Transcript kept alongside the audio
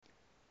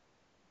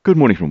Good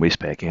morning from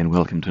Westpac and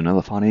welcome to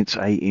another Finance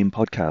AM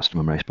podcast.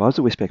 I'm Ray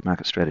Spicer, Westpac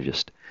market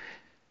strategist.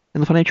 In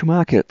the financial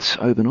markets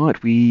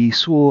overnight, we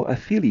saw a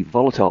fairly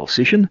volatile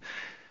session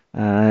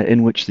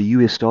in which the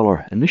US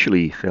dollar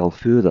initially fell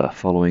further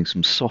following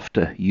some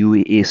softer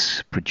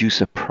US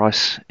producer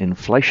price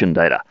inflation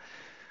data.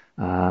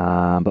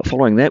 But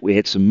following that, we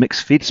had some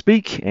mixed Fed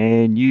speak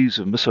and news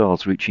of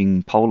missiles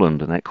reaching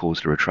Poland, and that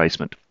caused a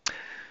retracement.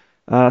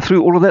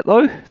 Through all of that,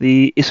 though,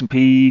 the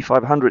S&P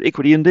 500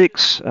 equity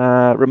index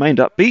remained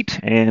upbeat,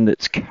 and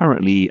it's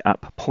currently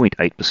up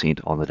 0.8%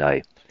 on the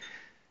day.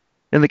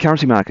 In the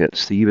currency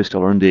markets, the US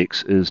dollar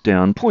index is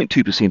down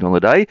 0.2% on the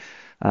day.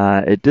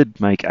 It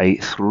did make a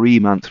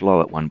 3-month low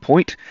at one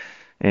point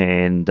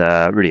and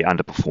really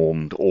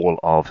underperformed all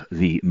of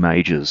the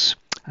majors.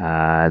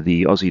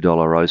 The Aussie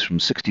dollar rose from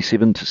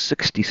 67 to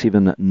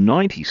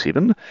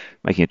 67.97,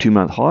 making a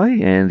 2-month high,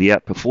 and the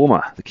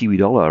outperformer, the Kiwi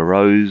dollar,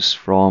 rose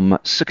from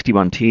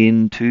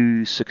 61.10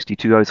 to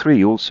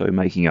 62.03, also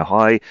making a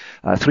high,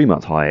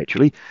 3-month high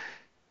actually.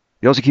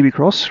 The Aussie Kiwi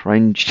cross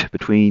ranged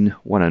between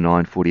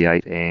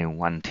 109.48 and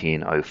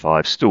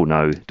 110.05, still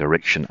no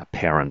direction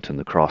apparent in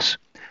the cross.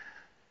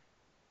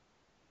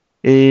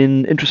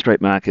 In interest rate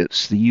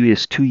markets, the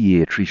US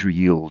 2-year Treasury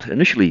yield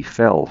initially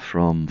fell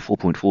from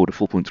 4.4 to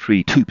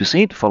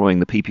 4.32% following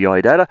the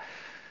PPI data,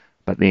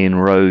 but then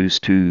rose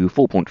to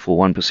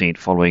 4.41%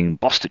 following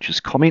Bostich's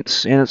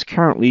comments, and it's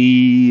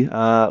currently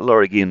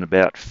lower again,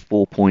 about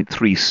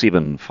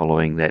 4.37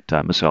 following that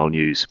missile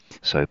news.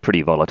 So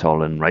pretty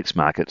volatile in rates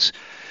markets.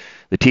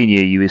 The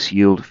 10-year US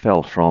yield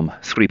fell from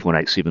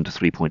 3.87 to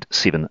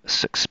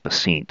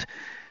 3.76%.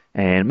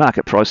 And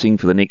market pricing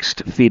for the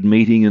next Fed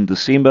meeting in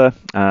December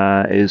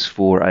is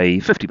for a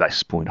 50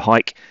 basis point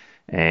hike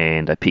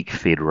and a peak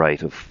Fed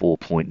rate of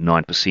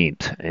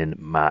 4.9% in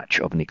March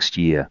of next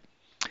year.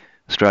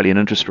 Australian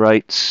interest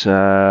rates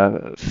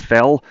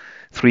fell.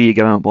 3-year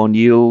government bond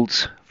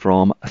yields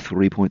from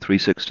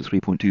 3.36 to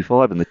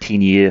 3.25 and the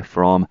 10-year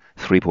from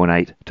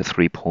 3.8 to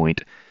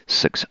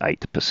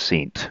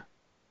 3.68%.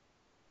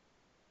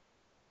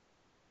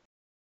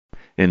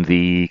 In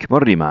the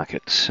commodity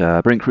markets,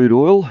 Brent crude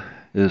oil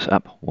is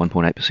up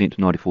 1.8% to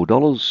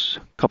 $94.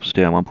 Copper's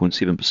down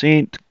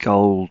 1.7%.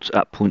 Gold's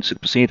up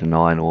 0.6%, and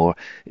iron ore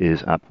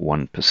is up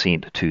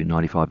 1% to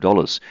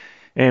 $95.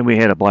 And we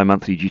had a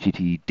bi-monthly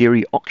GTT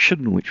dairy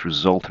auction, which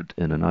resulted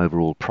in an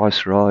overall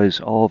price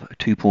rise of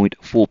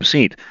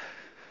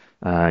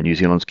 2.4%. New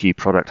Zealand's key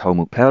product, whole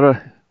milk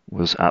powder,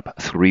 was up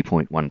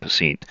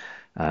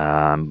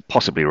 3.1%.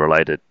 Possibly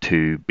related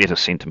to better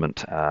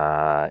sentiment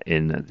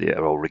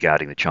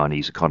regarding the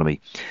Chinese economy.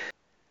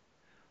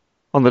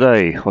 On the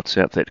day, what's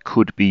out that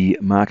could be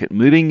market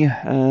moving?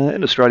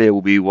 In Australia,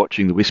 we'll be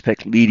watching the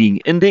Westpac leading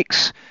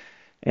index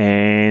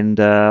and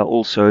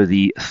also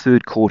the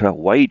third quarter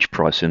wage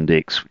price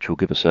index, which will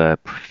give us a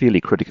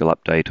fairly critical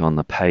update on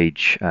the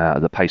pace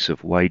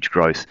of wage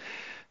growth.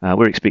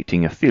 We're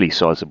expecting a fairly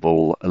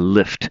sizable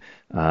lift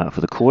for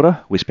the quarter.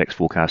 Westpac's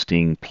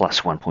forecasting plus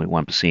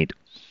 1.1%.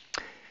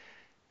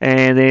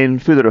 And then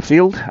further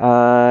afield,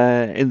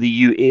 in the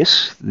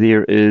US,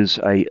 there is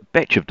a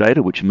batch of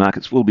data which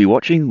markets will be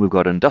watching. We've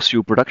got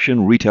industrial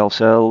production, retail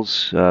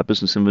sales,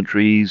 business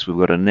inventories. We've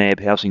got a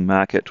NAB housing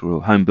market, or a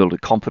home builder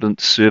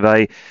confidence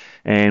survey.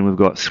 And we've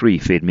got 3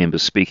 Fed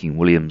members speaking,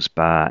 Williams,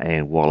 Barr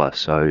and Waller.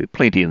 So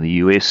plenty in the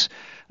US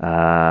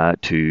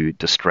to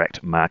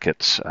distract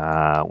markets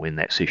when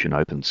that session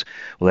opens.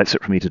 Well, that's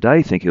it from me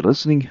today. Thank you for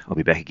listening. I'll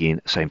be back again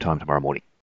same time tomorrow morning.